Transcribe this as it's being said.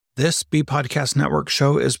This B Podcast Network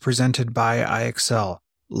show is presented by IXL.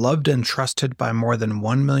 Loved and trusted by more than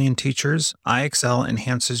 1 million teachers, IXL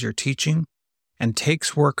enhances your teaching and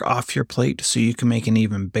takes work off your plate so you can make an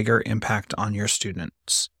even bigger impact on your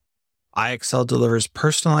students. IXL delivers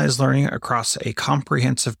personalized learning across a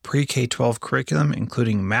comprehensive pre-K-12 curriculum,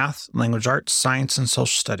 including math, language arts, science, and social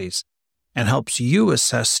studies, and helps you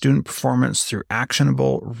assess student performance through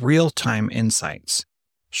actionable, real-time insights.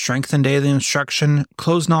 Strengthen daily instruction,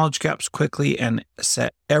 close knowledge gaps quickly, and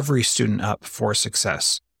set every student up for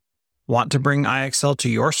success. Want to bring IXL to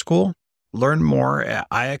your school? Learn more at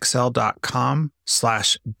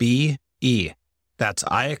ixl.com/BE. That's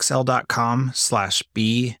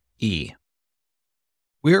ixl.com/BE.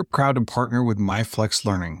 We are proud to partner with MyFlex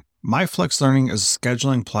Learning. MyFlex Learning is a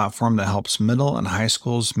scheduling platform that helps middle and high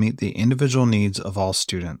schools meet the individual needs of all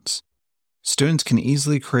students. Students can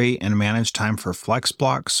easily create and manage time for flex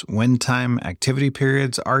blocks, win time, activity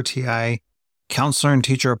periods, RTI, counselor and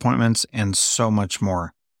teacher appointments, and so much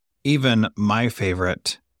more. Even my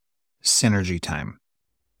favorite, synergy time.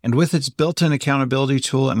 And with its built-in accountability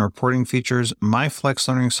tool and reporting features, MyFlex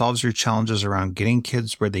Learning solves your challenges around getting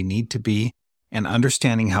kids where they need to be and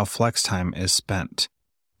understanding how flex time is spent.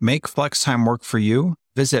 Make flex time work for you.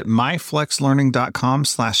 Visit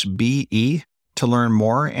myflexlearning.com/BE to learn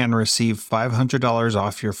more and receive $500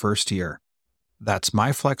 off your first year. That's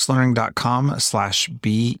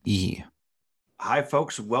myflexlearning.com/BE. Hi,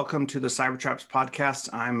 folks. Welcome to the Cybertraps podcast.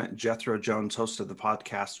 I'm Jethro Jones, host of the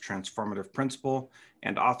podcast Transformative Principal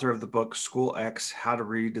and author of the book School X: How to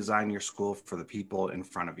Redesign Your School for the People in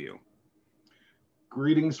Front of You.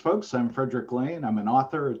 Greetings, folks. I'm Frederick Lane. I'm an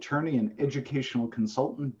author, attorney, and educational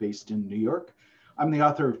consultant based in New York. I'm the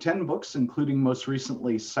author of 10 books, including most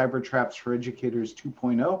recently Cybertraps for Educators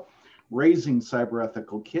 2.0, Raising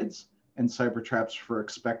Cyberethical Kids, and Cybertraps for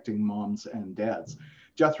Expecting Moms and Dads.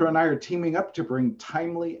 Jethro and I are teaming up to bring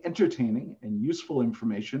timely, entertaining, and useful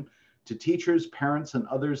information to teachers, parents, and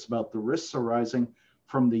others about the risks arising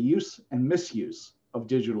from the use and misuse of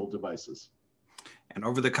digital devices. And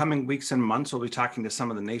over the coming weeks and months, we'll be talking to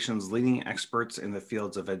some of the nation's leading experts in the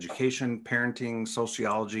fields of education, parenting,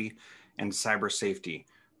 sociology, and cyber safety.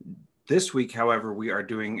 This week, however, we are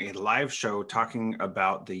doing a live show talking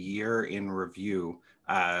about the year in review,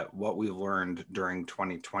 what we've learned during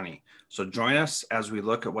 2020. So join us as we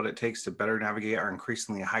look at what it takes to better navigate our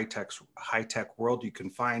increasingly high-tech world. You can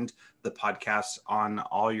find the podcast on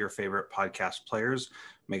all your favorite podcast players.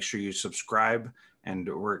 Make sure you subscribe, and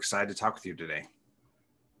we're excited to talk with you today.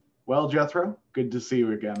 Well, Jethro, good to see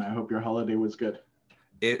you again. I hope your holiday was good.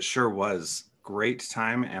 It sure was. Great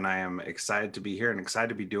time, and I am excited to be here and excited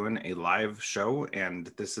to be doing a live show. And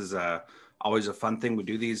this is always a fun thing. We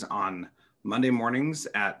do these on Monday mornings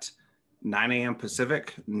at 9 a.m.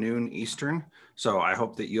 Pacific, noon Eastern. So I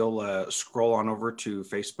hope that you'll scroll on over to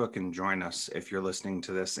Facebook and join us if you're listening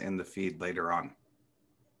to this in the feed later on.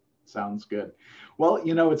 Sounds good. Well,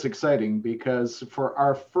 you know, it's exciting because for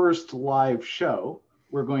our first live show,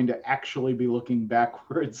 we're going to actually be looking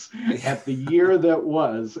backwards at the year that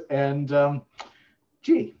was. And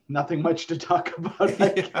nothing much to talk about, I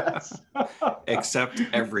guess. Except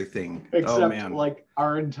everything. Except like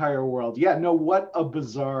our entire world. Yeah, no, what a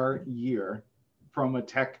bizarre year from a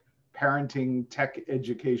tech parenting, tech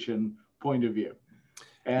education point of view.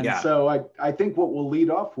 And so I think what we'll lead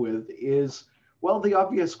off with is, well, the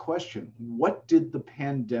obvious question: what did the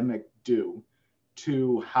pandemic do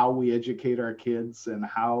to how we educate our kids and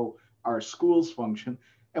how our schools function?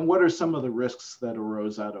 And what are some of the risks that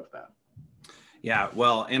arose out of that? Yeah,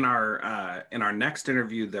 well, in our next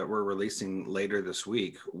interview that we're releasing later this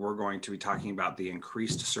week, we're going to be talking about the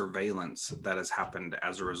increased surveillance that has happened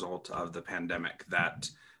as a result of the pandemic.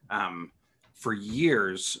 That for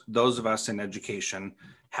years, those of us in education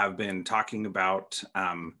have been talking about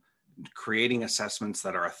creating assessments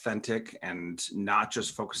that are authentic and not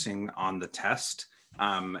just focusing on the test.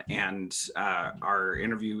 Our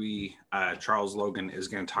interviewee, Charles Logan, is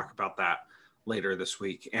going to talk about that later this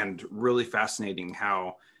week. And really fascinating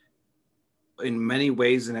how in many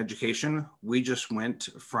ways in education, we just went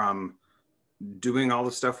from doing all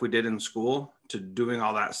the stuff we did in school to doing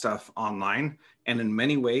all that stuff online. And in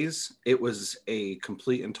many ways, it was a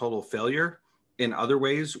complete and total failure. In other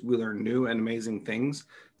ways, we learned new and amazing things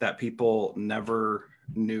that people never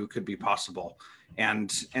knew could be possible.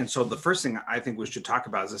 And so the first thing I think we should talk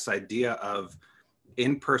about is this idea of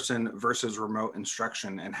in-person versus remote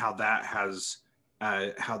instruction and how that has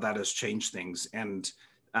changed things. And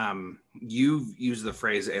you've used the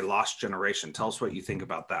phrase "a lost generation." Tell us what you think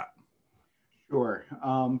about that. Sure.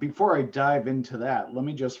 Before I dive into that, let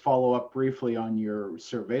me just follow up briefly on your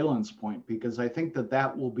surveillance point, because I think that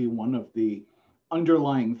that will be one of the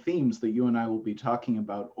underlying themes that you and I will be talking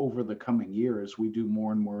about over the coming year as we do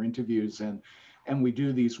more and more interviews and we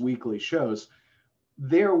do these weekly shows.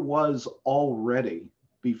 There was already,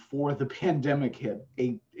 before the pandemic hit,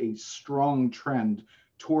 a strong trend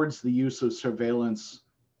towards the use of surveillance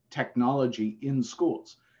technology in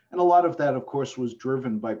schools. And a lot of that, of course, was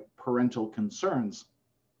driven by parental concerns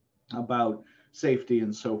about safety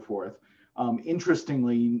and so forth.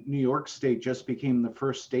 Interestingly, New York State just became the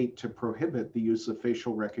first state to prohibit the use of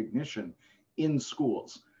facial recognition in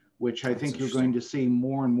schools, which I That's think you're going interesting. to see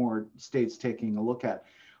more and more states taking a look at.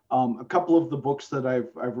 A couple of the books that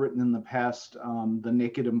I've written in the past, The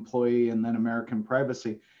Naked Employee and then American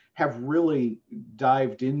Privacy, have really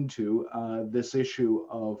dived into this issue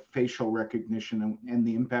of facial recognition and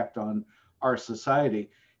the impact on our society.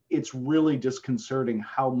 It's really disconcerting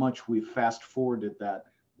how much we've fast forwarded that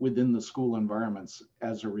within the school environments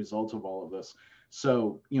as a result of all of this.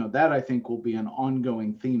 So, that I think will be an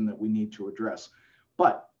ongoing theme that we need to address.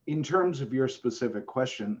 But in terms of your specific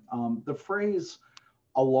question, the phrase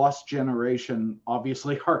a lost generation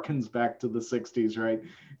obviously harkens back to the 60s, right?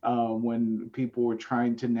 When people were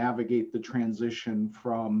trying to navigate the transition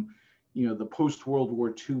from, the post World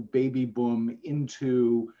War II baby boom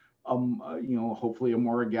into, hopefully a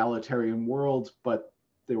more egalitarian world, but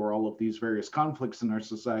there were all of these various conflicts in our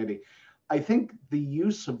society. I think the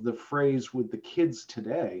use of the phrase with the kids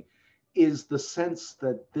today is the sense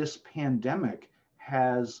that this pandemic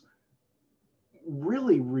has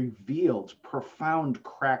really revealed profound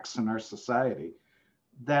cracks in our society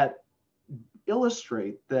that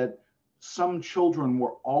illustrate that some children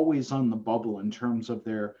were always on the bubble in terms of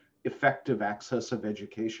their effective access of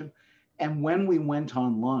education. And when we went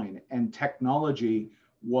online and technology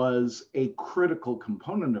was a critical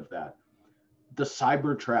component of that, the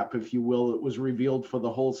cyber trap, if you will, it was revealed for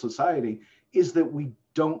the whole society, is that we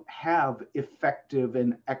don't have effective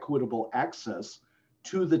and equitable access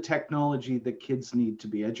to the technology that kids need to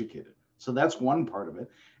be educated. So that's one part of it.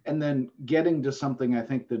 And then getting to something I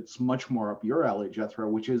think that's much more up your alley, Jethro,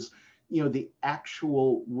 which is, the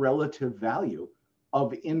actual relative value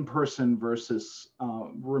of in-person versus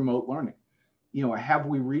remote learning. Have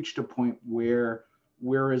we reached a point where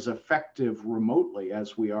we're as effective remotely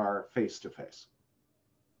as we are face to face?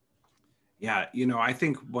 Yeah, I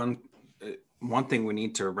think one thing we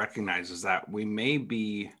need to recognize is that we may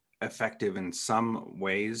be effective in some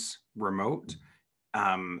ways remote,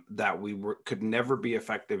 that could never be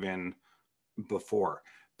effective in before.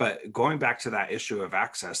 But going back to that issue of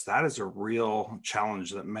access, that is a real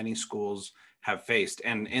challenge that many schools have faced.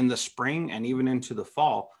 And in the spring and even into the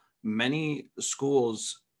fall, many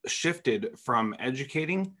schools shifted from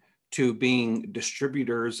educating to being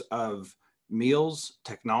distributors of meals,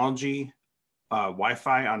 technology,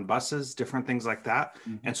 Wi-Fi on buses, different things like that.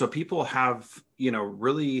 Mm-hmm. And so people have,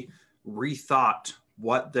 really rethought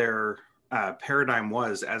what their paradigm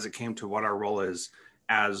was as it came to what our role is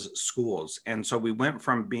as schools. And so we went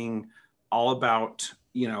from being all about,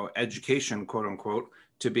 education, quote unquote,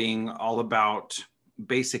 to being all about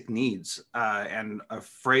basic needs. And a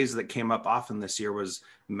phrase that came up often this year was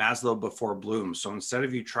Maslow before Bloom. So instead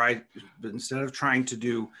of trying to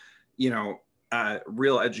do,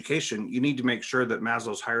 real education, you need to make sure that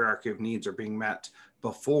Maslow's hierarchy of needs are being met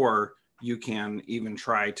before you can even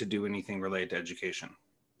try to do anything related to education.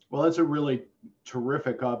 Well, that's a really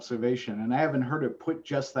terrific observation. And I haven't heard it put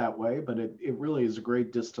just that way, but it really is a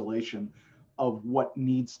great distillation of what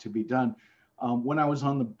needs to be done. When I was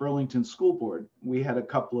on the Burlington School Board, we had a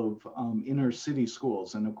couple of inner city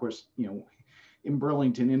schools. And of course, in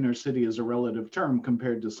Burlington, inner city is a relative term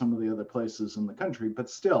compared to some of the other places in the country, but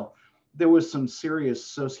still, there was some serious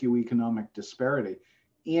socioeconomic disparity.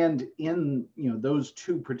 And in those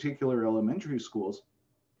two particular elementary schools,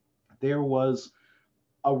 there was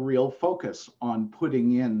a real focus on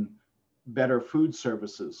putting in better food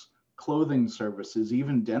services, clothing services,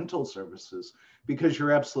 even dental services, because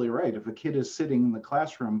you're absolutely right. If a kid is sitting in the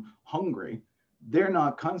classroom hungry, they're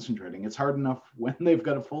not concentrating. It's hard enough when they've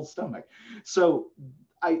got a full stomach. So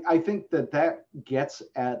I think that gets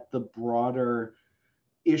at the broader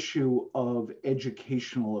issue of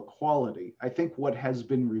educational equality. I think what has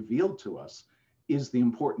been revealed to us is the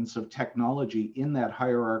importance of technology in that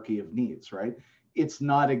hierarchy of needs, right? It's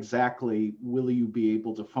not exactly will you be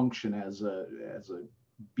able to function as a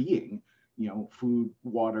being, food,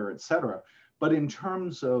 water, etc. But in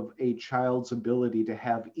terms of a child's ability to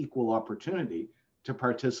have equal opportunity to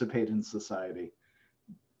participate in society,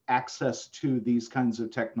 access to these kinds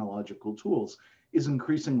of technological tools is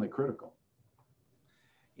increasingly critical.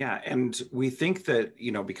 Yeah, and we think that,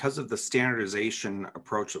 because of the standardization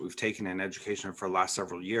approach that we've taken in education for the last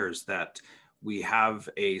several years, that we have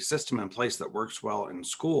a system in place that works well in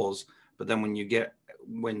schools. But then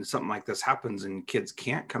when something like this happens and kids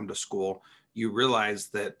can't come to school, you realize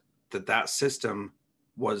that system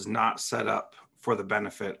was not set up for the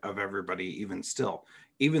benefit of everybody, even still.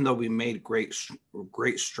 Even though we made great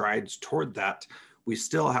strides toward that, we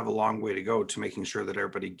still have a long way to go to making sure that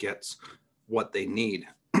everybody gets what they need.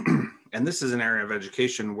 And this is an area of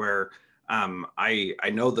education where I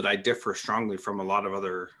know that I differ strongly from a lot of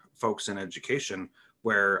other folks in education,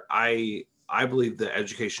 where I believe that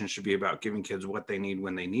education should be about giving kids what they need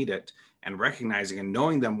when they need it, and recognizing and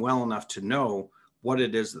knowing them well enough to know what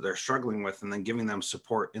it is that they're struggling with, and then giving them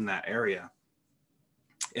support in that area.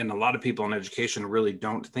 And a lot of people in education really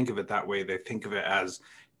don't think of it that way. They think of it as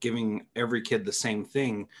giving every kid the same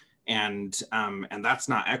thing, and that's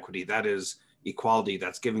not equity. That is equality.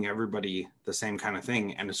 That's giving everybody the same kind of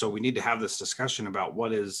thing. And so we need to have this discussion about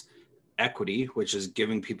what is equity, which is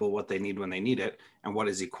giving people what they need when they need it, and what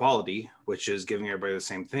is equality, which is giving everybody the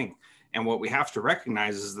same thing. And what we have to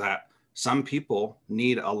recognize is that some people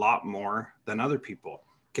need a lot more than other people.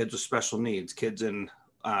 Kids with special needs, kids in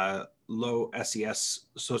low SES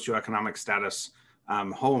socioeconomic status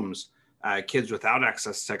homes, kids without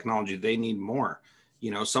access to technology, they need more.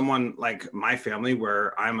 Someone like my family,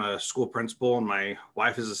 where I'm a school principal and my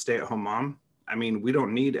wife is a stay-at-home mom, I mean, we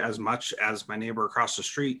don't need as much as my neighbor across the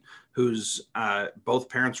street, whose both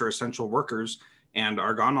parents are essential workers and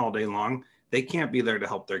are gone all day long. They can't be there to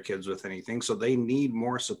help their kids with anything. So they need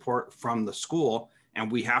more support from the school.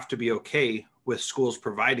 And we have to be okay with schools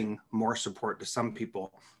providing more support to some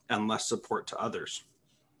people and less support to others.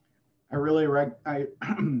 I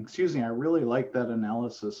excuse me, I really like that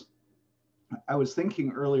analysis. I was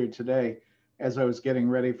thinking earlier today, as I was getting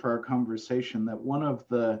ready for our conversation, that one of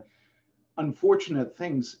the unfortunate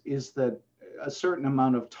things is that a certain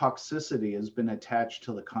amount of toxicity has been attached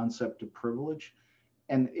to the concept of privilege.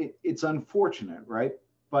 And it's unfortunate, right?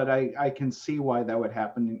 But I can see why that would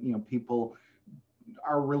happen. People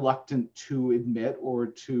are reluctant to admit or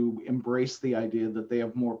to embrace the idea that they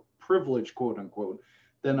have more privilege, quote unquote,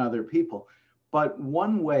 than other people. But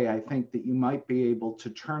one way I think that you might be able to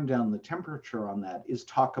turn down the temperature on that is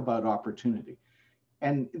talk about opportunity.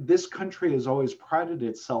 And this country has always prided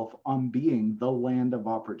itself on being the land of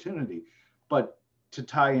opportunity. But to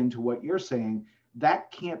tie into what you're saying, that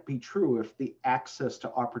can't be true if the access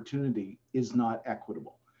to opportunity is not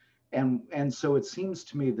equitable. And so it seems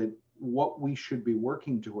to me that what we should be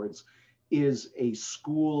working towards is a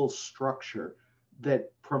school structure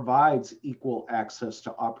that provides equal access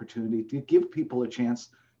to opportunity to give people a chance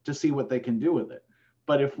to see what they can do with it.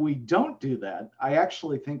 But if we don't do that, I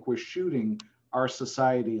actually think we're shooting our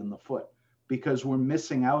society in the foot, because we're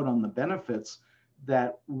missing out on the benefits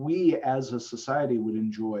that we as a society would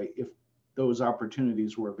enjoy if those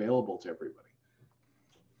opportunities were available to everybody.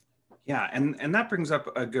 Yeah, and that brings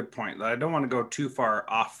up a good point. I don't want to go too far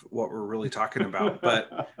off what we're really talking about,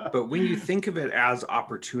 but when you think of it as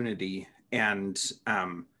opportunity and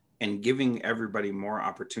giving everybody more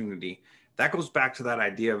opportunity, that goes back to that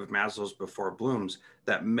idea of Maslow's before Bloom's,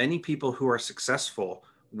 that many people who are successful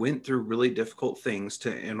went through really difficult things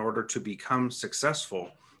in order to become successful.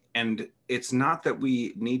 And it's not that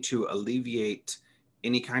we need to alleviate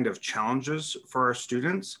any kind of challenges for our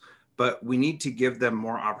students, but we need to give them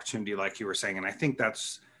more opportunity, like you were saying. And I think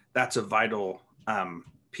that's a vital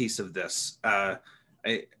piece of this.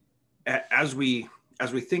 As we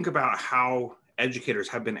think about how educators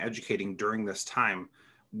have been educating during this time,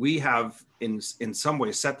 we have in some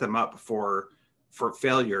ways set them up for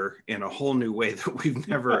failure in a whole new way that we've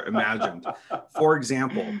never imagined. For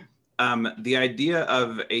example, the idea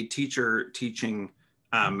of a teacher teaching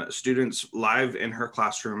students live in her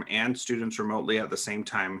classroom and students remotely at the same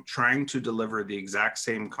time, trying to deliver the exact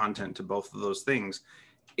same content to both of those things,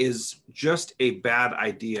 is just a bad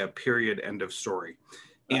idea, period, end of story.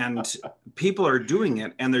 And people are doing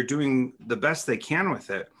it, and they're doing the best they can with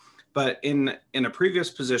it. But in a previous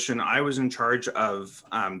position, I was in charge of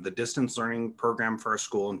the distance learning program for our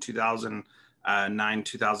school in 2009,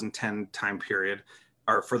 2010 time period,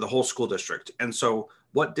 or for the whole school district. And so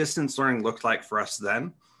what distance learning looked like for us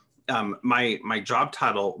then, my job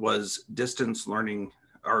title was distance learning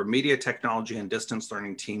or media technology and distance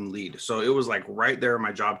learning team lead. So it was like right there in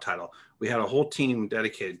my job title. We had a whole team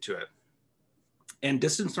dedicated to it. And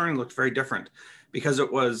distance learning looked very different because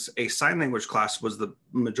it was a sign language class was the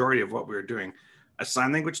majority of what we were doing. A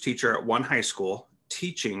sign language teacher at one high school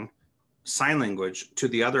teaching sign language to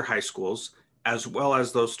the other high schools, as well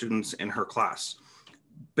as those students in her class.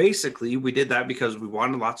 basically we did that because we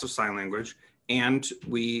wanted lots of sign language, and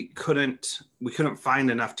we couldn't find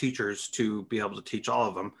enough teachers to be able to teach all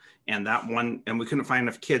of them, and we couldn't find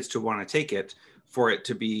enough kids to want to take it for it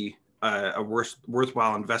to be a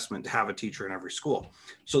worthwhile investment to have a teacher in every school.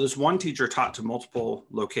 So this one teacher taught to multiple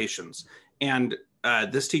locations, and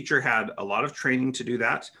this teacher had a lot of training to do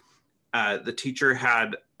that. The teacher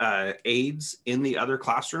had aides in the other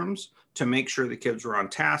classrooms to make sure the kids were on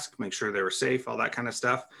task, make sure they were safe, all that kind of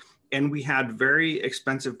stuff. And we had very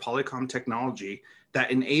expensive Polycom technology that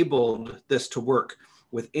enabled this to work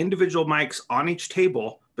with individual mics on each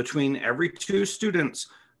table between every two students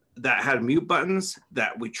that had mute buttons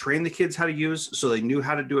that we trained the kids how to use so they knew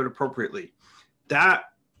how to do it appropriately. That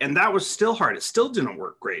was still hard. It still didn't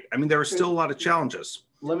work great. I mean, there were still a lot of challenges.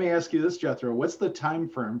 Let me ask you this, Jethro. What's the time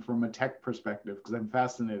frame from a tech perspective? Because I'm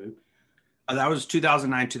fascinated. That was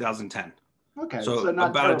 2009, 2010. Okay, so not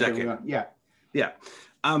about a decade. Yeah. Yeah.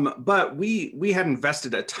 But we had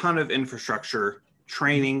invested a ton of infrastructure,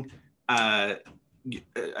 training,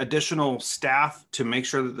 additional staff to make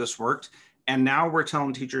sure that this worked. And now we're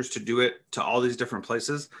telling teachers to do it to all these different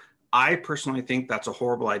places. I personally think that's a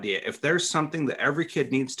horrible idea. If there's something that every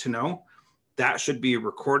kid needs to know, that should be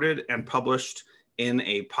recorded and published in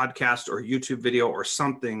a podcast or YouTube video or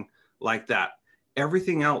something like that.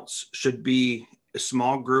 Everything else should be a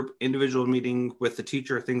small group, individual meeting with the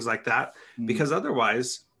teacher, things like that. Because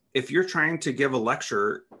otherwise, if you're trying to give a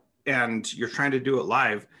lecture and you're trying to do it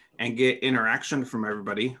live and get interaction from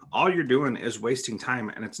everybody, all you're doing is wasting time,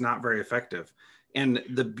 and it's not very effective. And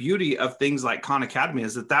the beauty of things like Khan Academy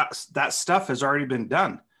is that stuff has already been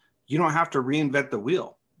done. You don't have to reinvent the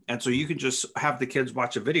wheel. And so you can just have the kids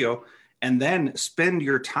watch a video and then spend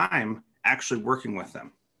your time actually working with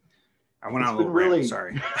them. I went on a little rant,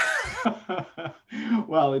 sorry.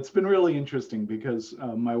 Well, it's been really interesting because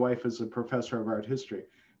my wife is a professor of art history,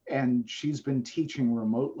 and she's been teaching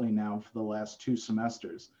remotely now for the last 2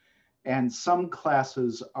 semesters. And some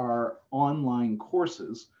classes are online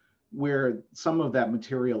courses where some of that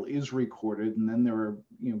material is recorded, and then there are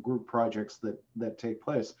group projects that take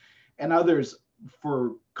place. And others,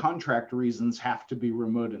 for contract reasons, have to be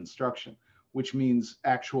remote instruction, which means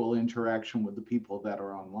actual interaction with the people that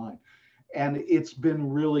are online. And it's been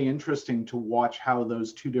really interesting to watch how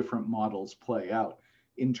those 2 different models play out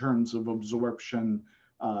in terms of absorption,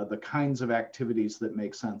 the kinds of activities that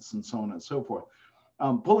make sense, and so on and so forth.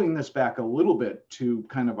 Pulling this back a little bit to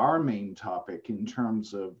kind of our main topic in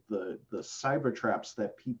terms of the cyber traps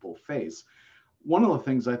that people face, one of the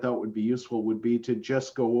things I thought would be useful would be to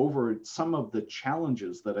just go over some of the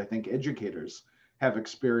challenges that I think educators have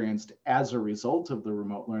experienced as a result of the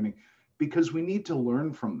remote learning, because we need to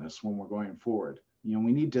learn from this when we're going forward.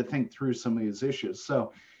 We need to think through some of these issues.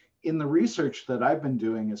 So in the research that I've been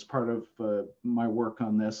doing as part of my work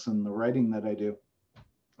on this and the writing that I do,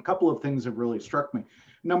 a couple of things have really struck me.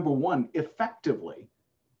 Number one, effectively,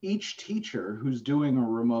 each teacher who's doing a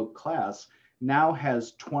remote class now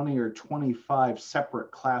has 20 or 25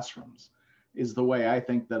 separate classrooms, is the way I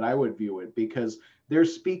think that I would view it, because they're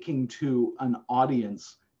speaking to an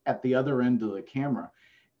audience at the other end of the camera.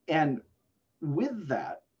 And with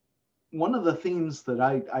that, one of the themes that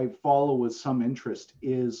I follow with some interest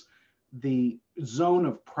is the zone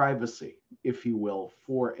of privacy, if you will,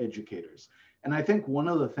 for educators. And I think one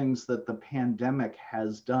of the things that the pandemic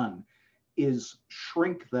has done is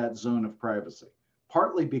shrink that zone of privacy,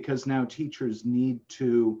 partly because now teachers need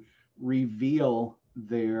to reveal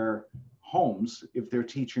their homes if they're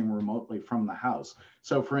teaching remotely from the house.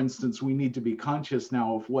 So for instance, we need to be conscious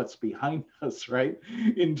now of what's behind us, right?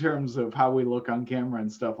 In terms of how we look on camera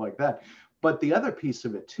and stuff like that. But the other piece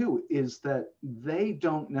of it too is that they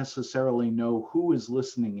don't necessarily know who is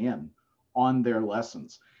listening in on their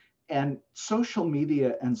lessons. And social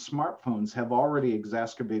media and smartphones have already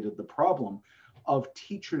exacerbated the problem of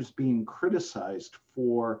teachers being criticized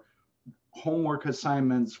for homework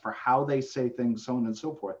assignments, for how they say things, so on and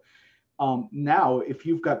so forth. Now, if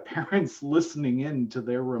you've got parents listening in to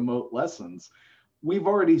their remote lessons, we've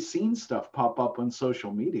already seen stuff pop up on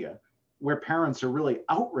social media where parents are really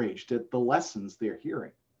outraged at the lessons they're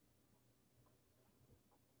hearing.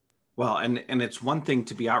 Well, and it's one thing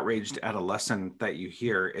to be outraged at a lesson that you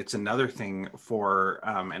hear. It's another thing for,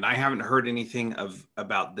 and I haven't heard anything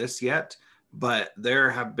about this yet, but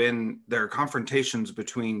there are confrontations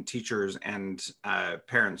between teachers and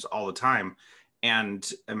parents all the time.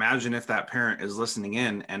 And imagine if that parent is listening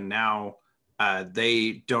in and now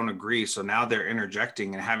they don't agree. So now they're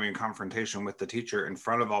interjecting and having a confrontation with the teacher in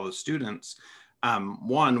front of all the students.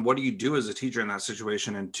 One, what do you do as a teacher in that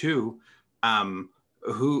situation? And two,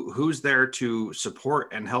 who's there to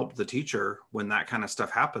support and help the teacher when that kind of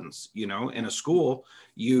stuff happens? You know, in a school,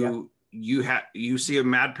 Yeah. you see a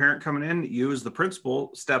mad parent coming in, you as the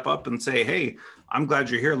principal step up and say, hey, I'm glad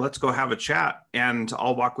you're here, let's go have a chat, and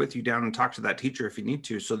I'll walk with you down and talk to that teacher if you need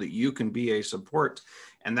to, so that you can be a support.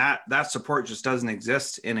 And that support just doesn't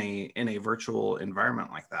exist in a virtual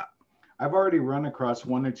environment like that. I've already run across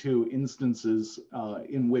one or two instances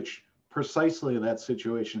in which precisely that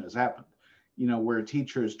situation has happened. You know, where a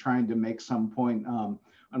teacher is trying to make some point.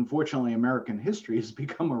 Unfortunately, American history has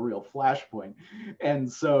become a real flashpoint. And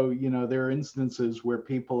so, you know, there are instances where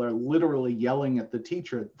people are literally yelling at the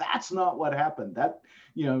teacher, that's not what happened. That,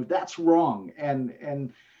 you know, that's wrong.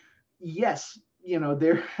 And yes, you know,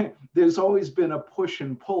 there's always been a push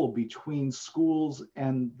and pull between schools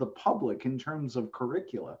and the public in terms of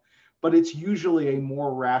curricula, but it's usually a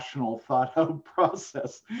more rational, thought out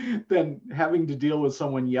process than having to deal with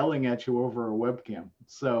someone yelling at you over a webcam.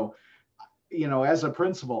 So, you know, as a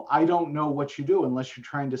principal, I don't know what you do unless you're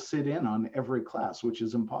trying to sit in on every class, which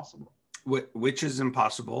is impossible. Which is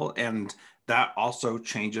impossible. And that also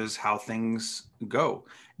changes how things go.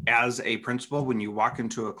 As a principal, when you walk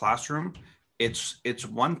into a classroom, it's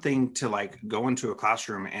one thing to like go into a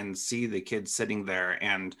classroom and see the kids sitting there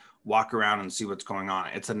and walk around and see what's going on.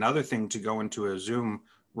 It's another thing to go into a Zoom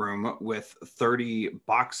room with 30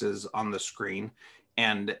 boxes on the screen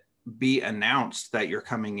and be announced that you're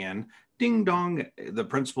coming in. Ding dong, the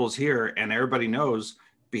principal's here, and everybody knows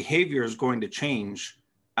behavior is going to change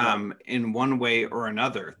in one way or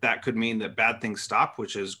another. That could mean that bad things stop,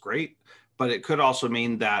 which is great, but it could also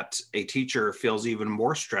mean that a teacher feels even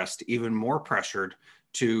more stressed, even more pressured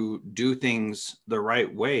to do things the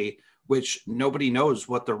right way, which nobody knows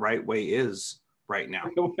what the right way is right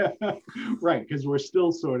now. Right, because we're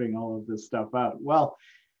still sorting all of this stuff out. Well,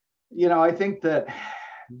 you know, I think that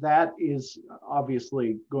that is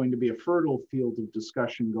obviously going to be a fertile field of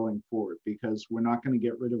discussion going forward, because we're not going to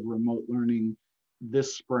get rid of remote learning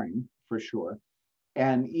this spring for sure.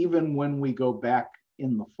 And even when we go back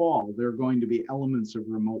in the fall, there are going to be elements of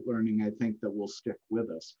remote learning, I think, that will stick with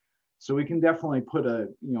us. So we can definitely put a,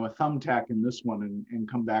 you know, a thumbtack in this one and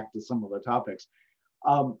come back to some of the topics.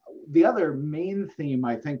 The other main theme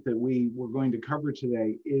I think that we're going to cover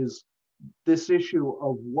today is this issue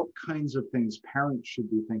of what kinds of things parents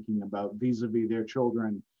should be thinking about vis-a-vis their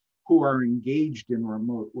children who are engaged in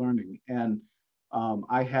remote learning. And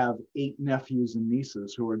I have 8 nephews and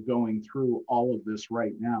nieces who are going through all of this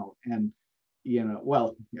right now. And, you know,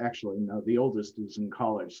 well, actually, no, the oldest is in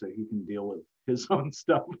college, so he can deal with his own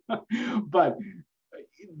stuff. But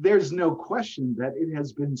there's no question that it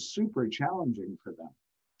has been super challenging for them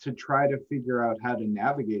to try to figure out how to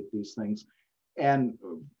navigate these things. And,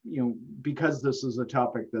 you know, because this is a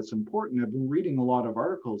topic that's important, I've been reading a lot of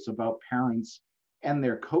articles about parents and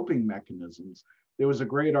their coping mechanisms. There was a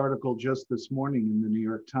great article just this morning in the New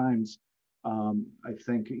York Times, I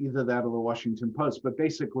think either that or the Washington Post, but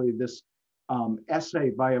basically this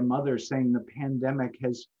essay by a mother saying the pandemic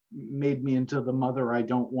has made me into the mother I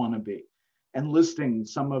don't want to be, and listing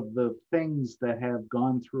some of the things that have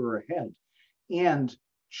gone through her head. And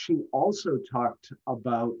she also talked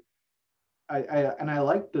about, and I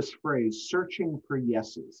like this phrase, searching for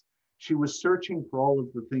yeses. She was searching for all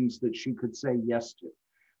of the things that she could say yes to.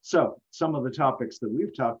 So some of the topics that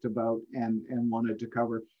we've talked about and wanted to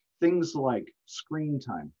cover, things like screen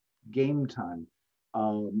time, game time,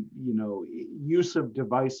 you know, use of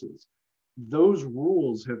devices. Those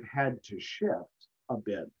rules have had to shift a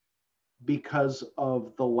bit because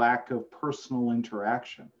of the lack of personal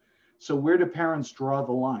interaction. So where do parents draw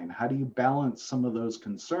the line? How do you balance some of those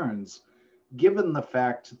concerns, given the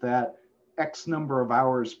fact that X number of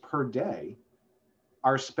hours per day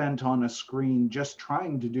are spent on a screen just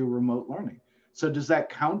trying to do remote learning? So does that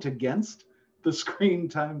count against the screen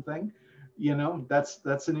time thing? You know,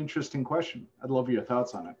 that's an interesting question. I'd love your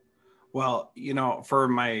thoughts on it. Well, you know, for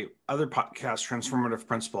my other podcast, Transformative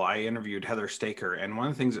Principal, I interviewed Heather Staker. And one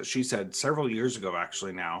of the things that she said several years ago,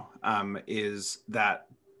 actually now, is that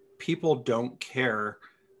people don't care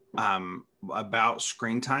about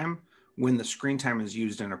screen time when the screen time is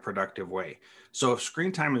used in a productive way. So if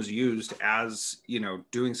screen time is used as, you know,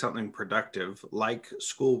 doing something productive like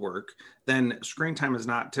schoolwork, then screen time is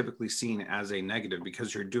not typically seen as a negative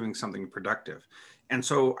because you're doing something productive. And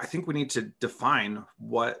so I think we need to define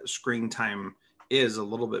what screen time is a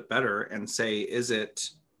little bit better and say, is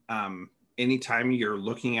it anytime you're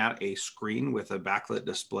looking at a screen with a backlit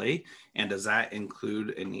display? And does that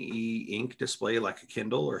include an e-ink display like a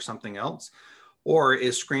Kindle or something else? Or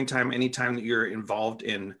is screen time anytime that you're involved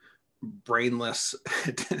in brainless,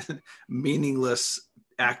 meaningless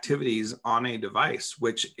activities on a device,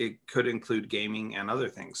 which it could include gaming and other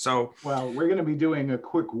things. So Well, we're going to be doing a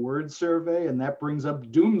quick word survey, and that brings up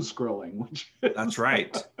doom scrolling, which that's is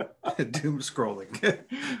right. Doom scrolling. right.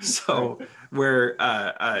 So where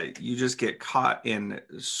you just get caught in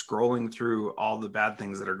scrolling through all the bad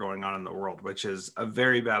things that are going on in the world, which is a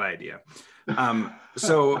very bad idea.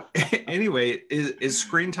 So anyway, is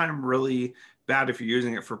screen time really bad if you're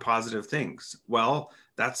using it for positive things? Well,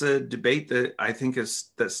 that's a debate that I think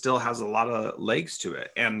that still has a lot of legs to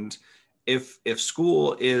it. And if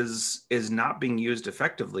school is not being used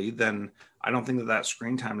effectively, then I don't think that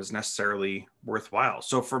screen time is necessarily worthwhile.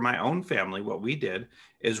 So for my own family, what we did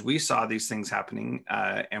is we saw these things happening,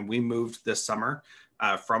 and we moved this summer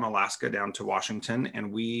from Alaska down to Washington,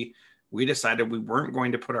 and we decided we weren't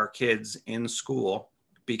going to put our kids in school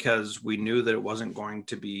because we knew that it wasn't going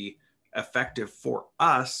to be effective for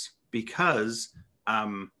us because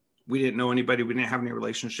we didn't know anybody, we didn't have any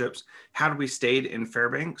relationships. Had we stayed in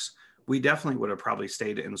Fairbanks, we definitely would have probably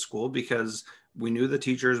stayed in school because we knew the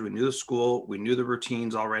teachers, we knew the school, we knew the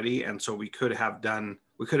routines already, and so we could have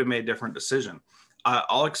made a different decision.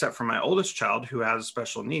 All except for my oldest child who has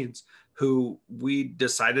special needs, who we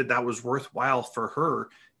decided that was worthwhile for her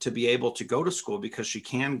to be able to go to school because she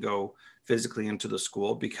can go physically into the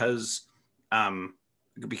school because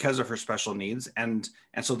of her special needs, and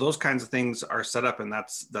so those kinds of things are set up, and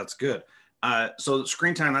that's good. So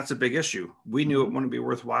screen time, that's a big issue. We knew it wouldn't be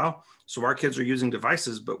worthwhile, so our kids are using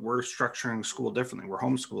devices, but we're structuring school differently. We're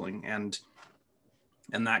homeschooling,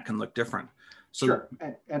 and that can look different. So, sure,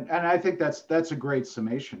 and I think that's a great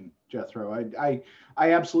summation, Jethro.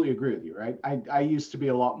 I absolutely agree with you. Right, I used to be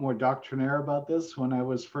a lot more doctrinaire about this when I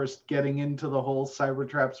was first getting into the whole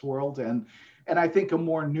Cybertraps world, and I think a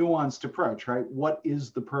more nuanced approach, right? What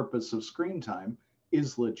is the purpose of screen time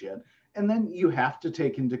is legit. And then you have to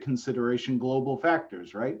take into consideration global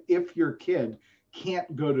factors, right? If your kid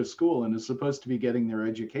can't go to school and is supposed to be getting their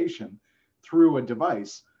education through a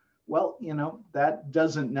device, well, that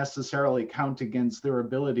doesn't necessarily count against their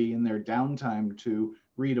ability in their downtime to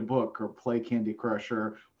read a book or play Candy Crush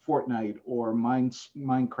or Fortnite or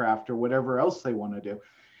Minecraft or whatever else they want to do.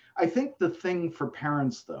 I think the thing for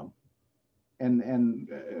parents, though, and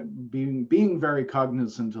being very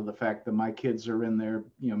cognizant of the fact that my kids are in their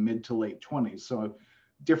mid to late 20s, so a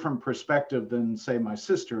different perspective than say my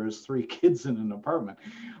sister has 3 kids in an apartment.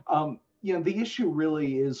 The issue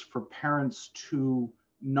really is for parents to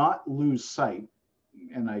not lose sight,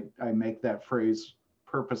 and I make that phrase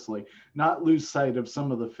purposely, not lose sight of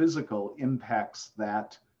some of the physical impacts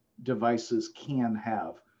that devices can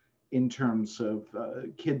have in terms of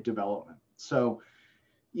kid development. So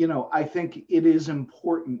I think it is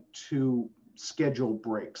important to schedule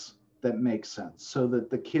breaks that make sense so that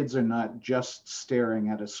the kids are not just staring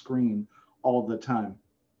at a screen all the time.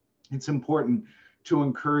 It's important to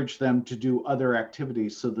encourage them to do other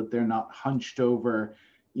activities so that they're not hunched over,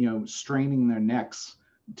 straining their necks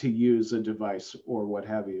to use a device or what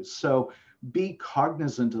have you. So be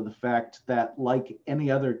cognizant of the fact that, like any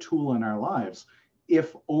other tool in our lives,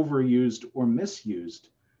 if overused or misused,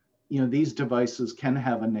 these devices can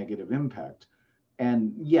have a negative impact.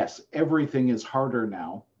 And yes, everything is harder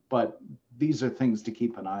now, but these are things to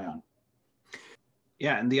keep an eye on.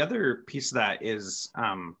 yeah, and the other piece of that is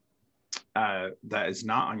not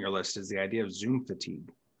on your list is the idea of Zoom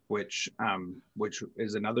fatigue, which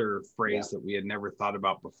is another Yeah. phrase that we had never thought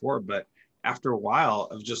about before. But after a while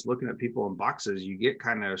of just looking at people in boxes, you get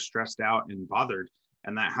kind of stressed out and bothered,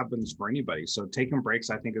 and that happens for anybody. So taking breaks,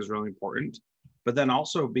 I think, is really important. But then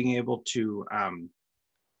also being able to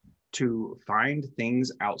find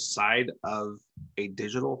things outside of a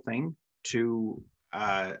digital thing to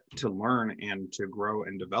learn and to grow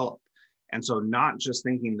and develop. And so not just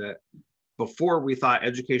thinking that before we thought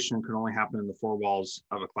education could only happen in the 4 walls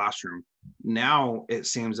of a classroom. Now it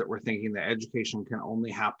seems that we're thinking that education can only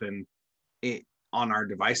happen on our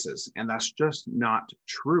devices. And that's just not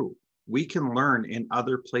true. We can learn in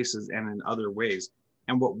other places and in other ways.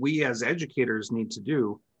 And what we as educators need to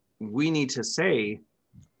do, we need to say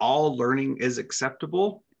all learning is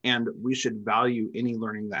acceptable and we should value any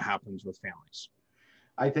learning that happens with families.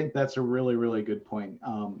 I think that's a really, really good point.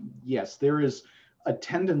 Yes, there is a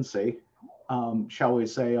tendency, shall we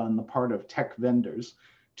say, on the part of tech vendors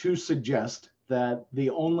to suggest that the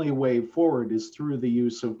only way forward is through the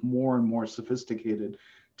use of more and more sophisticated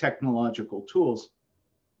technological tools.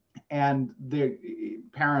 And the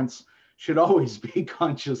parents should always be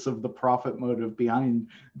conscious of the profit motive behind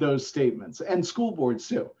those statements, and school boards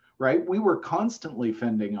too, right? We were constantly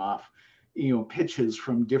fending off pitches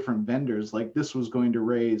from different vendors like this was going to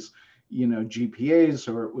raise GPAs,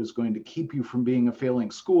 or it was going to keep you from being a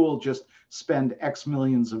failing school. Just spend X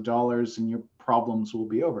millions of dollars and your problems will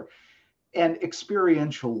be over. And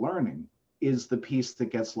experiential learning is the piece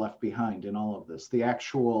that gets left behind in all of this. The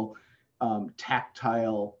actual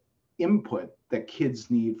tactile input that kids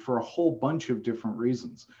need for a whole bunch of different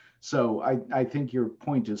reasons. So I think your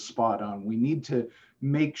point is spot on. We need to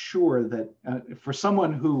make sure that for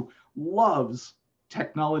someone who loves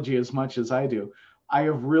technology as much as I do, I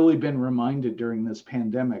have really been reminded during this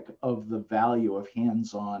pandemic of the value of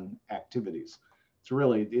hands-on activities.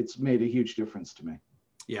 It's made a huge difference to me.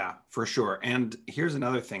 Yeah, for sure. And here's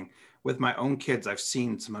another thing. With my own kids, I've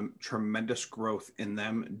seen some tremendous growth in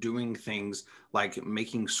them doing things like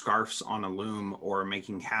making scarves on a loom, or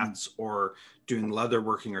making hats, or doing leather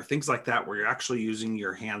working, or things like that, where you're actually using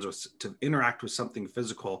your hands to interact with something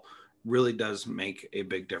physical. Really does make a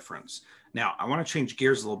big difference. Now, I want to change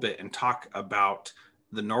gears a little bit and talk about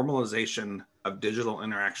the normalization of digital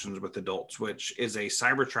interactions with adults, which is a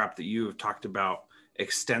cyber trap that you have talked about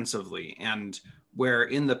extensively. And where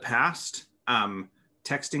in the past,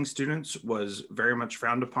 texting students was very much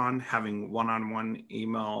frowned upon, having one-on-one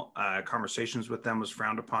email conversations with them was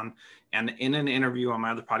frowned upon. And in an interview on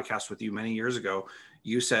my other podcast with you many years ago,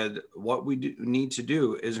 you said what we need to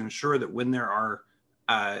do is ensure that when there are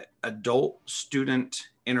adult-student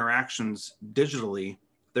interactions digitally,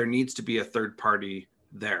 there needs to be a third party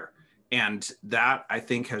there. And that, I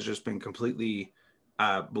think, has just been completely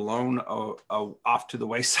blown off to the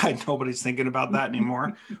wayside. Nobody's thinking about that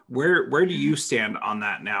anymore. Where do you stand on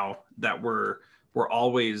that now that we're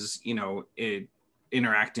always,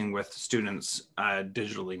 interacting with students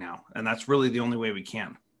digitally now? And that's really the only way we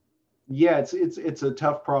can. Yeah, it's a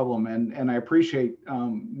tough problem, and I appreciate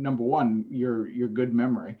number one your good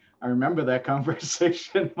memory. I remember that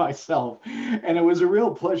conversation myself, and it was a real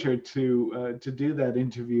pleasure to do that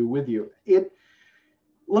interview with you.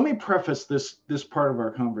 Let me preface this part of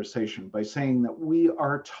our conversation by saying that we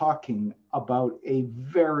are talking about a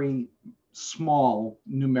very small,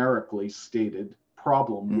 numerically stated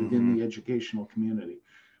problem within the educational community.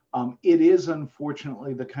 It is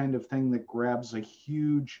unfortunately the kind of thing that grabs a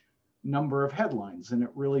huge number of headlines, and it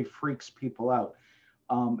really freaks people out.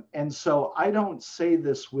 And so I don't say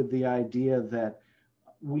this with the idea that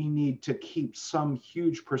we need to keep some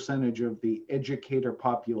huge percentage of the educator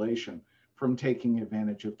population from taking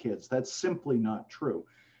advantage of kids. That's simply not true.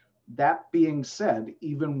 That being said,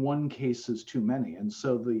 even one case is too many. And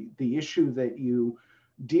so the issue that you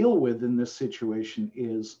deal with in this situation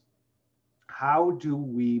is, how do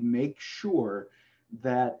we make sure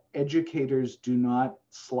that educators do not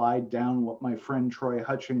slide down what my friend Troy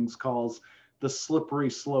Hutchings calls the slippery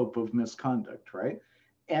slope of misconduct, right?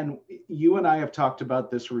 And you and I have talked about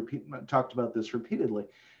this repeatedly,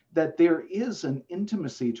 that there is an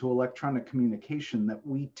intimacy to electronic communication that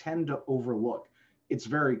we tend to overlook. It's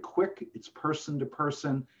very quick, it's person to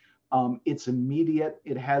person, it's immediate,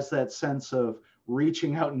 it has that sense of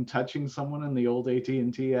reaching out and touching someone in the old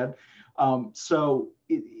AT&T ad.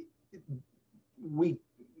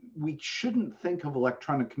 We shouldn't think of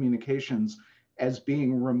electronic communications as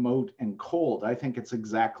being remote and cold. I think it's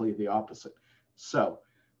exactly the opposite. So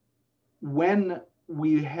when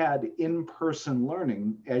we had in-person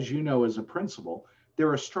learning, as you know, as a principal, there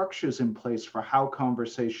are structures in place for how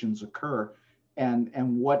conversations occur and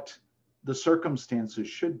what the circumstances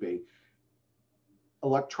should be.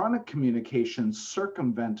 Electronic communications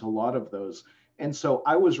circumvent a lot of those. And so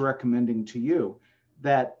I was recommending to you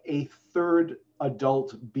that a third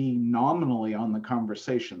adult be nominally on the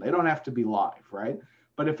conversation. They don't have to be live, right?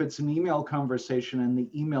 But if it's an email conversation and the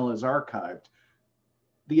email is archived,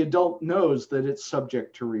 the adult knows that it's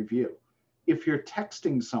subject to review. If you're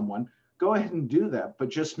texting someone, go ahead and do that, but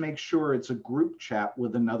just make sure it's a group chat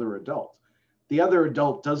with another adult. The other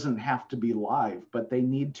adult doesn't have to be live, but they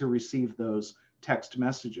need to receive those text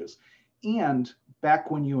messages. And back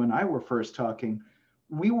when you and I were first talking,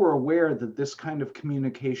 we were aware that this kind of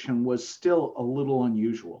communication was still a little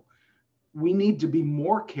unusual. We need to be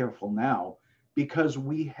more careful now because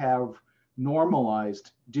we have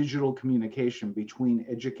normalized digital communication between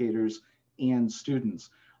educators and students.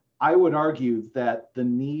 I would argue that the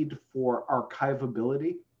need for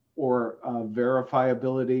archivability or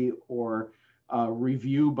verifiability or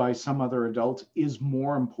review by some other adult is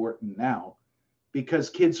more important now, because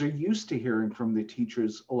kids are used to hearing from the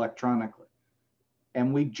teachers electronically.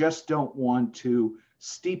 And we just don't want to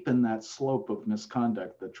steepen that slope of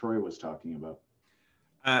misconduct that Troy was talking about.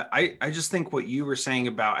 I just think what you were saying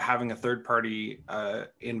about having a third party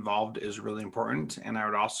involved is really important. And I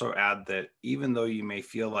would also add that even though you may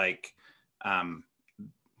feel like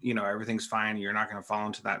everything's fine, you're not going to fall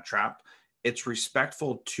into that trap. It's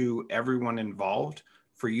respectful to everyone involved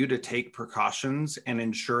for you to take precautions and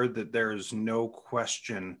ensure that there's no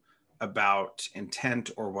question about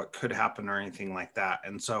intent or what could happen or anything like that.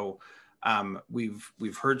 And so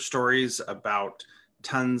we've heard stories about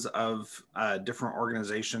tons of different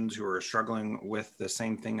organizations who are struggling with the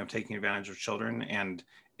same thing of taking advantage of children, and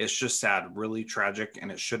it's just sad, really tragic,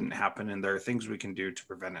 and it shouldn't happen, and there are things we can do to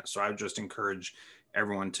prevent it. So I would just encourage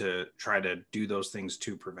everyone to try to do those things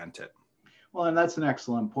to prevent it. Well, and that's an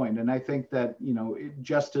excellent point. And I think that,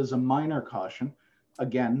 just as a minor caution,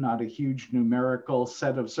 again, not a huge numerical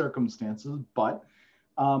set of circumstances, but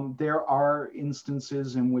there are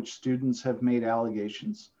instances in which students have made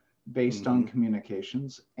allegations based on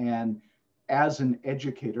communications. And as an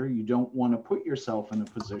educator, you don't want to put yourself in a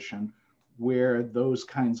position where those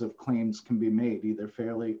kinds of claims can be made, either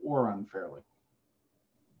fairly or unfairly.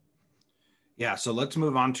 Yeah, so let's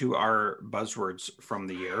move on to our buzzwords from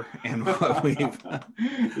the year and what we've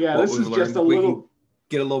yeah, what this we've is learned. Just a little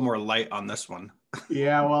get a little more light on this one.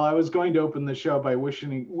 Yeah, well, I was going to open the show by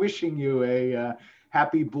wishing you a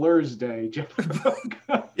happy Blur's Day, Jeff.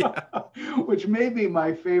 Which may be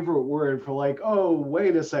my favorite word for like, oh,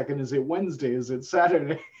 wait a second, is it Wednesday? Is it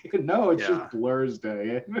Saturday? No, it's just Blur's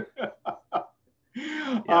Day.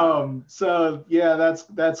 So yeah,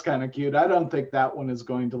 that's kind of cute. I don't think that one is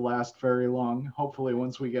going to last very long. Hopefully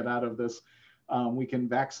once we get out of this, we can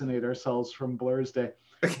vaccinate ourselves from Blur's Day.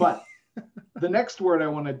 But the next word I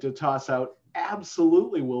wanted to toss out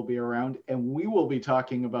absolutely will be around, and we will be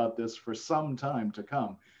talking about this for some time to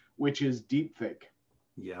come, which is deepfake.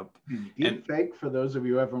 Yep. Deepfake, for those of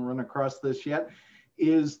you who haven't run across this yet,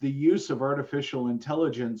 is the use of artificial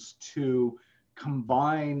intelligence to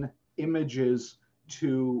combine images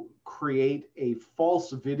to create a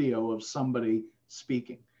false video of somebody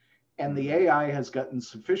speaking. And the AI has gotten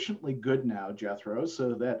sufficiently good now, Jethro,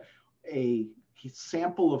 so that a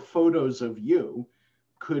sample of photos of you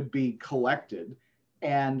could be collected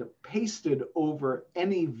and pasted over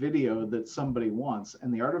any video that somebody wants.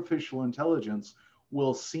 And the artificial intelligence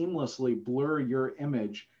will seamlessly blur your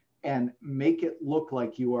image and make it look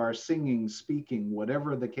like you are singing, speaking,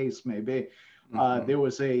 whatever the case may be. There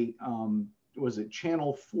was a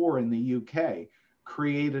Channel 4 in the UK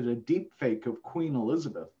created a deep fake of Queen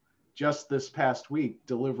Elizabeth just this past week,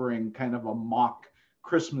 delivering kind of a mock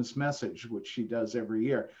Christmas message, which she does every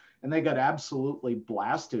year. And they got absolutely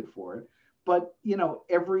blasted for it. But,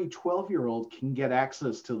 every 12-year-old can get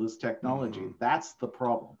access to this technology. That's the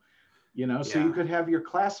problem. So you could have your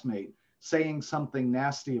classmate saying something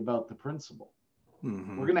nasty about the principal.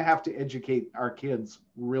 We're going to have to educate our kids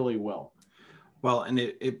really well. Well, and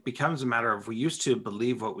it becomes a matter of, we used to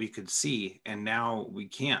believe what we could see, and now we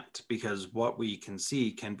can't, because what we can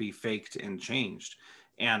see can be faked and changed.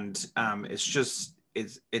 And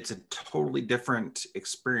it's a totally different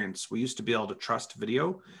experience. We used to be able to trust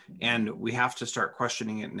video, and we have to start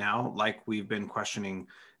questioning it now, like we've been questioning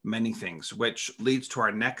many things, which leads to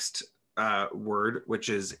our next word, which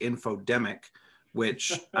is infodemic,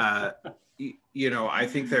 which, I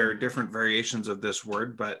think there are different variations of this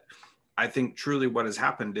word, but I think truly what has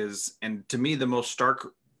happened is, and to me, the most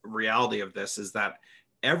stark reality of this is that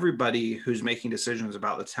everybody who's making decisions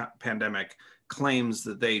about the pandemic claims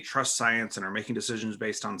that they trust science and are making decisions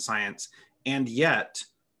based on science. And yet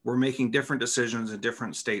we're making different decisions in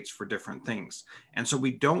different states for different things. And so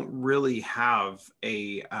we don't really have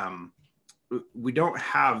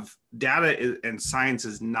data, and science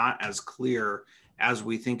is not as clear as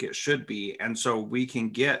we think it should be. And so we can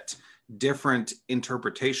get different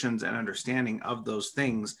interpretations and understanding of those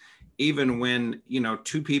things, even when,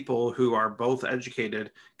 two people who are both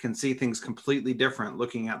educated can see things completely different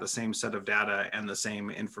looking at the same set of data and the same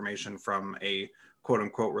information from a quote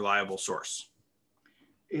unquote reliable source.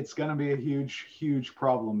 It's going to be a huge, huge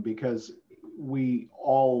problem, because we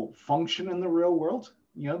all function in the real world.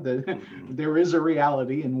 There is a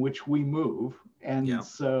reality in which we move. And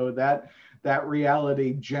so that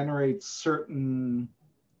reality generates certain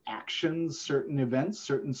actions, certain events,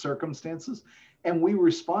 certain circumstances, and we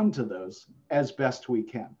respond to those as best we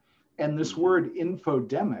can. And this word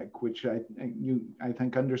infodemic, which I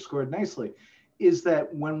think underscored nicely, is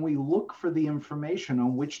that when we look for the information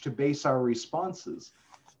on which to base our responses,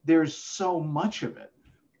 there's so much of it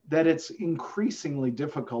that it's increasingly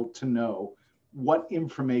difficult to know what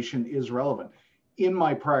information is relevant. In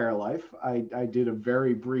my prior life, I did a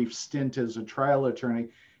very brief stint as a trial attorney.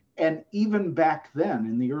 And even back then,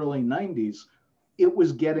 in the early 90s, it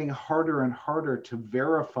was getting harder and harder to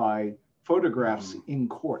verify photographs in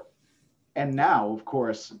court. And now, of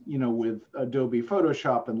course, with Adobe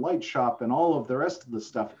Photoshop and Lightshop and all of the rest of the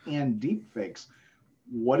stuff and deepfakes,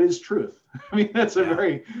 what is truth? I mean, that's a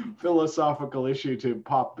very philosophical issue to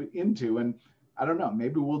pop into. And I don't know,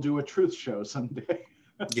 maybe we'll do a truth show someday.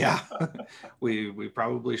 Yeah, we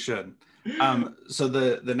probably should. So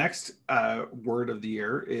the next word of the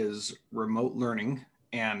year is remote learning.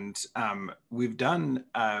 And we've done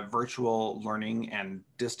virtual learning and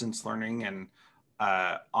distance learning and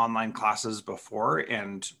online classes before.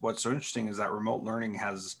 And what's so interesting is that remote learning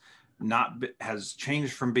has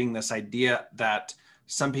changed from being this idea that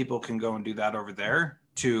some people can go and do that over there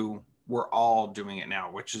to we're all doing it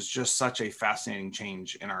now, which is just such a fascinating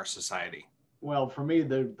change in our society. Well, for me,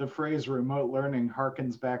 the phrase remote learning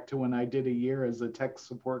harkens back to when I did a year as a tech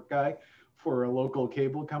support guy for a local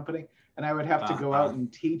cable company. And I would have to go out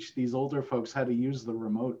and teach these older folks how to use the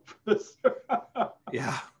remote for this.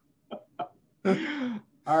 Yeah.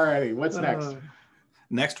 All righty. What's next?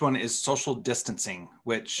 Next one is social distancing,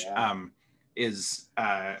 which is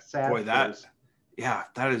boy, that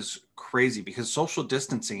is crazy, because social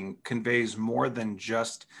distancing conveys more than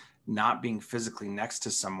just not being physically next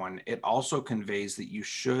to someone. It also conveys that you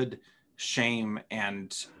should shame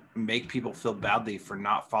and make people feel badly for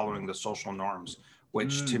not following the social norms,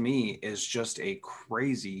 which to me is just a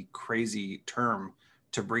crazy, crazy term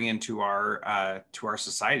to bring into our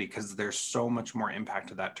society, because there's so much more impact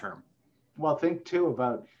to that term. Well, think too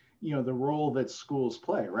about the role that schools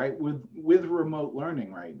play, right? With remote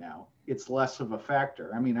learning right now, it's less of a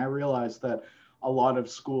factor. I mean, I realize that a lot of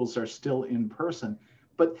schools are still in person,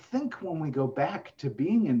 but think when we go back to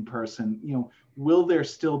being in person, will there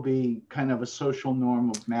still be kind of a social norm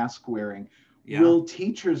of mask wearing? Yeah. Will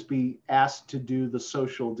teachers be asked to do the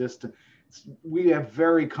social distance? We have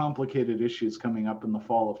very complicated issues coming up in the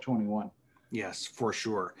fall of 21. Yes, for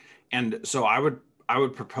sure. And so I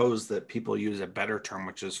would propose that people use a better term,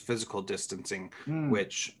 which is physical distancing,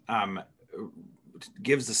 which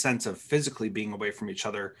gives a sense of physically being away from each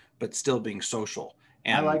other, but still being social.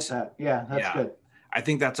 And I like that. Yeah, that's good. I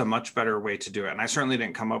think that's a much better way to do it. And I certainly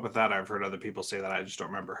didn't come up with that. I've heard other people say that. I just don't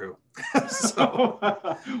remember who.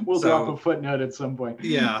 We'll drop a footnote at some point.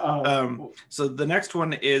 Yeah. So the next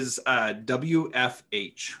one is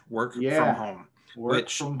WFH, work from home,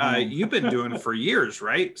 which you've been doing for years,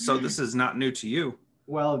 right? So this is not new to you.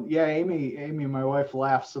 Well, yeah, Amy, my wife,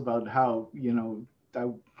 laughs about how,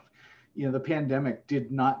 the pandemic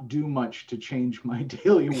did not do much to change my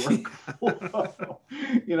daily workflow,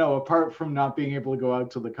 apart from not being able to go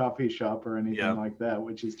out to the coffee shop or anything like that,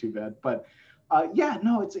 which is too bad. But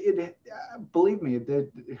believe me,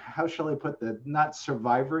 how shall I put that? Not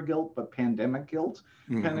survivor guilt, but pandemic guilt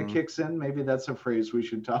kind of kicks in. Maybe that's a phrase we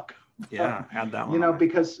should talk about. Yeah, add that one.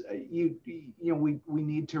 Because we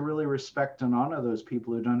need to really respect and honor those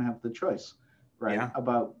people who don't have the choice, right? Yeah.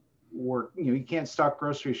 About work. You can't stock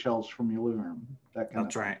grocery shelves from your living room.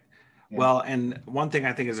 That's right. Yeah. Well, and one thing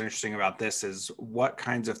I think is interesting about this is what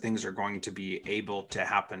kinds of things are going to be able to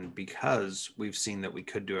happen, because we've seen that we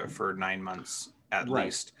could do it for 9 months at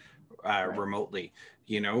least remotely.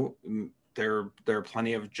 There are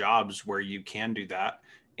plenty of jobs where you can do that.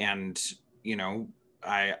 And,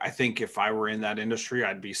 I think if I were in that industry,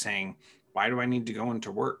 I'd be saying, why do I need to go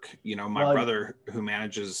into work? My brother, who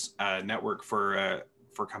manages a network for a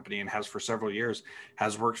company and has for several years,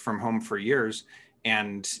 has worked from home for years.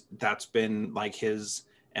 And that's been like his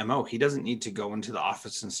MO. He doesn't need to go into the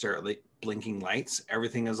office and stare at blinking lights.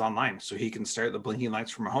 Everything is online. So he can stare at the blinking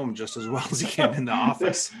lights from home just as well as he can in the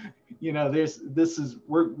office.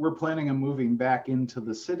 We're planning on moving back into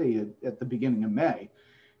the city at the beginning of May.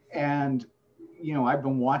 And, I've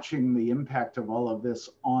been watching the impact of all of this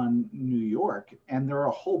on New York. And there are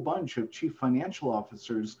a whole bunch of chief financial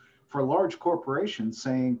officers for large corporations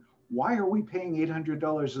saying, why are we paying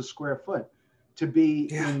 $800 a square foot to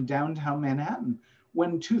be in downtown Manhattan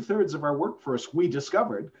when 2/3 of our workforce, we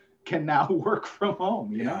discovered, can now work from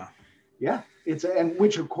home? You know? Yeah. And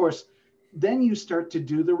which, of course, then you start to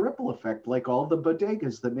do the ripple effect, like all the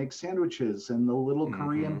bodegas that make sandwiches and the little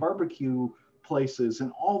Korean barbecue places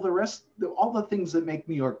and all the rest, all the things that make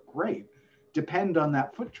New York great depend on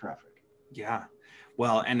that foot traffic. Yeah.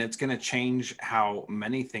 Well, and it's going to change how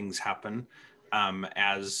many things happen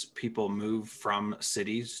as people move from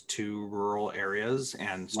cities to rural areas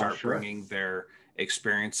and start bringing their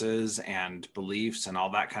experiences and beliefs and all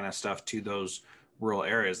that kind of stuff to those rural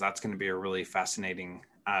areas. That's going to be a really fascinating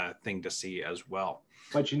thing to see as well.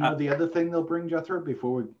 But the other thing they'll bring, Jethro,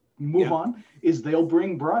 before we move on, is they'll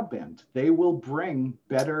bring broadband. They will bring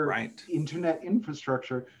better internet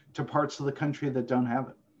infrastructure to parts of the country that don't have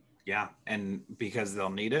it. Yeah, and because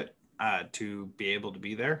they'll need it. to be able to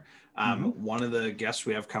be there. Mhm. One of the guests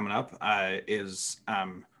we have coming up is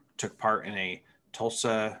took part in a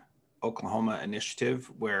Tulsa, Oklahoma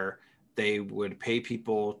initiative where they would pay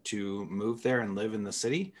people to move there and live in the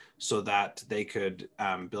city so that they could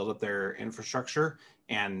build up their infrastructure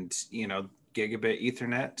and, gigabit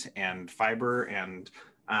Ethernet and fiber and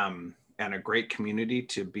a great community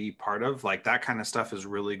to be part of. Like that kind of stuff is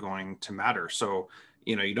really going to matter. So,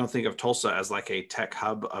 you don't think of Tulsa as like a tech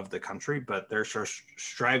hub of the country, but they're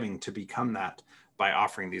striving to become that by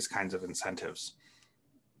offering these kinds of incentives.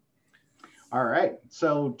 All right.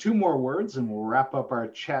 So, two more words and we'll wrap up our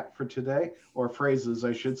chat for today, or phrases,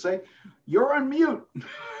 I should say. You're on mute.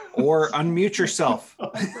 Or unmute yourself.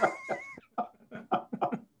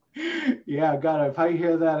 Yeah, God, if I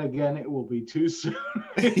hear that again, it will be too soon.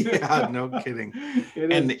 Yeah, no kidding.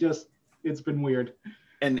 It's been weird.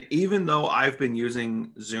 And even though I've been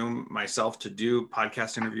using Zoom myself to do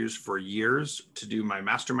podcast interviews for years, to do my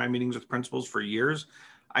mastermind meetings with principals for years,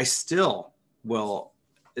 I still will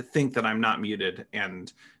think that I'm not muted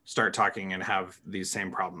and start talking and have these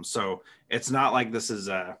same problems. So it's not like this is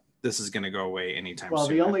going to go away anytime soon. Well,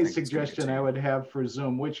 the only suggestion I would have for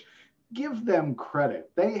Zoom, which give them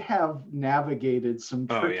credit, they have navigated some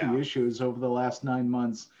tricky issues over the last 9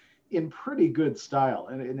 months in pretty good style,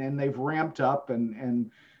 and they've ramped up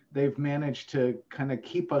and they've managed to kind of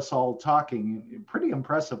keep us all talking pretty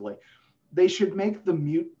impressively. They should make the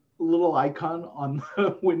mute little icon on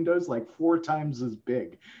the windows like 4 times as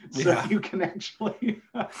big, so you can actually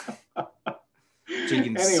so you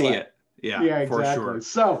can see it. Yeah, exactly. For sure.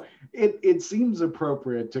 So it seems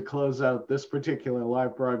appropriate to close out this particular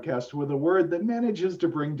live broadcast with a word that manages to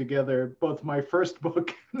bring together both my first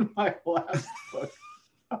book and my last book,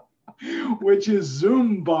 which is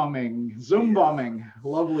Zoom bombing. Zoom bombing,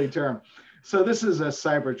 lovely term. So this is a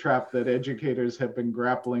cyber trap that educators have been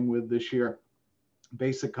grappling with this year.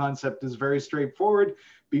 Basic concept is very straightforward.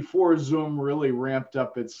 Before Zoom really ramped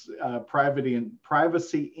up its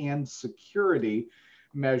privacy and security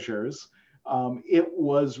measures, it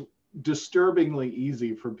was disturbingly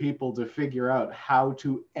easy for people to figure out how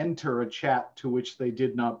to enter a chat to which they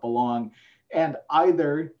did not belong and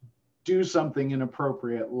either do something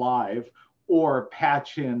inappropriate live or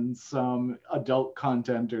patch in some adult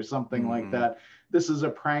content or something like that. This is a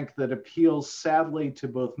prank that appeals sadly to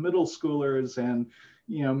both middle schoolers and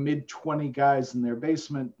mid-20 guys in their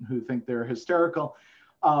basement who think they're hysterical.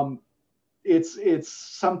 It's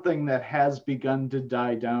something that has begun to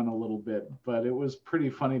die down a little bit, but it was pretty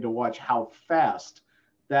funny to watch how fast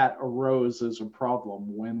that arose as a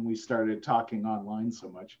problem when we started talking online so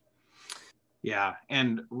much. Yeah,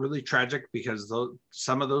 and really tragic because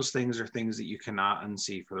some of those things are things that you cannot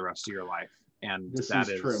unsee for the rest of your life, and that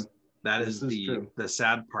is true. That is the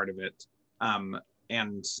sad part of it.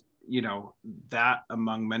 And that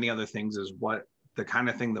among many other things is what the kind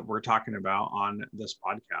of thing that we're talking about on this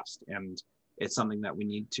podcast, and it's something that we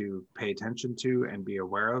need to pay attention to and be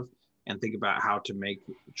aware of, and think about how to make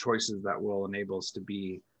choices that will enable us to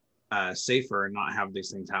be safer and not have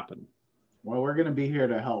these things happen. Well, we're going to be here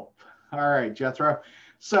to help. All right, Jethro.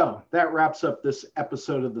 So that wraps up this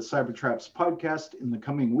episode of the Cybertraps podcast. In the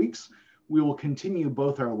coming weeks, we will continue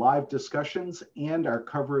both our live discussions and our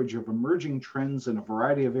coverage of emerging trends in a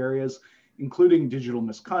variety of areas, including digital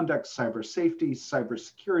misconduct, cyber safety,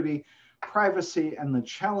 cybersecurity, privacy, and the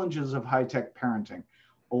challenges of high-tech parenting.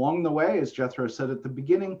 Along the way, as Jethro said at the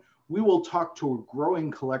beginning, we will talk to a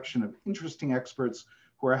growing collection of interesting experts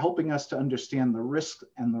who are helping us to understand the risks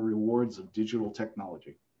and the rewards of digital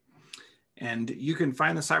technology. And you can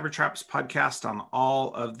find the Cybertraps podcast on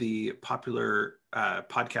all of the popular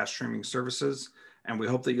podcast streaming services. And we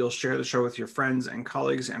hope that you'll share the show with your friends and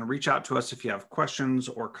colleagues and reach out to us if you have questions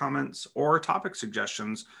or comments or topic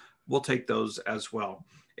suggestions. We'll take those as well.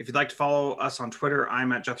 If you'd like to follow us on Twitter,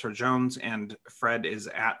 I'm at Jethro Jones and Fred is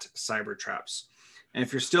at Cybertraps. And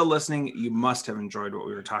if you're still listening, you must have enjoyed what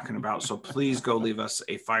we were talking about. So please go leave us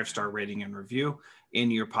a 5-star rating and review in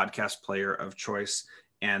your podcast player of choice.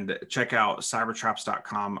 And check out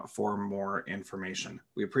cybertraps.com for more information.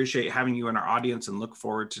 We appreciate having you in our audience and look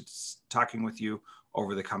forward to talking with you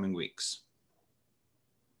over the coming weeks.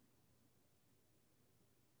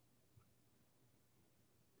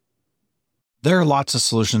 There are lots of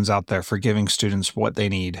solutions out there for giving students what they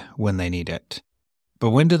need when they need it.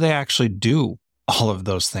 But when do they actually do all of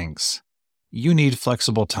those things? You need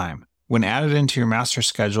flexible time. When added into your master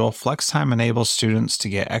schedule, flex time enables students to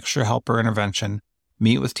get extra help or intervention,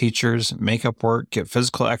 meet with teachers, make up work, get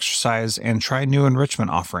physical exercise, and try new enrichment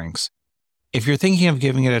offerings. If you're thinking of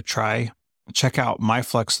giving it a try, check out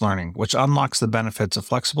MyFlex Learning, which unlocks the benefits of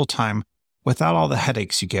flexible time without all the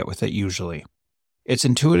headaches you get with it usually. Its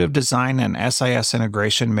intuitive design and SIS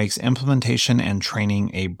integration makes implementation and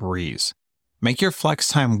training a breeze. Make your flex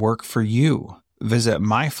time work for you. Visit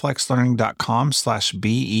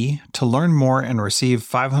myflexlearning.com/BE to learn more and receive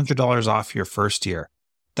 $500 off your first year.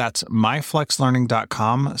 That's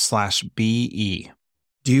myflexlearning.com/BE.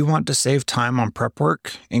 Do you want to save time on prep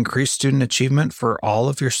work, increase student achievement for all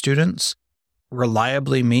of your students,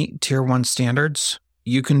 reliably meet Tier 1 standards?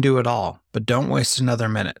 You can do it all, but don't waste another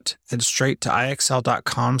minute. Head straight to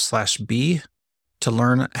IXL.com/B to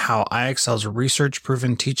learn how IXL's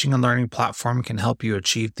research-proven teaching and learning platform can help you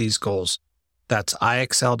achieve these goals. That's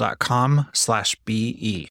IXL.com/BE.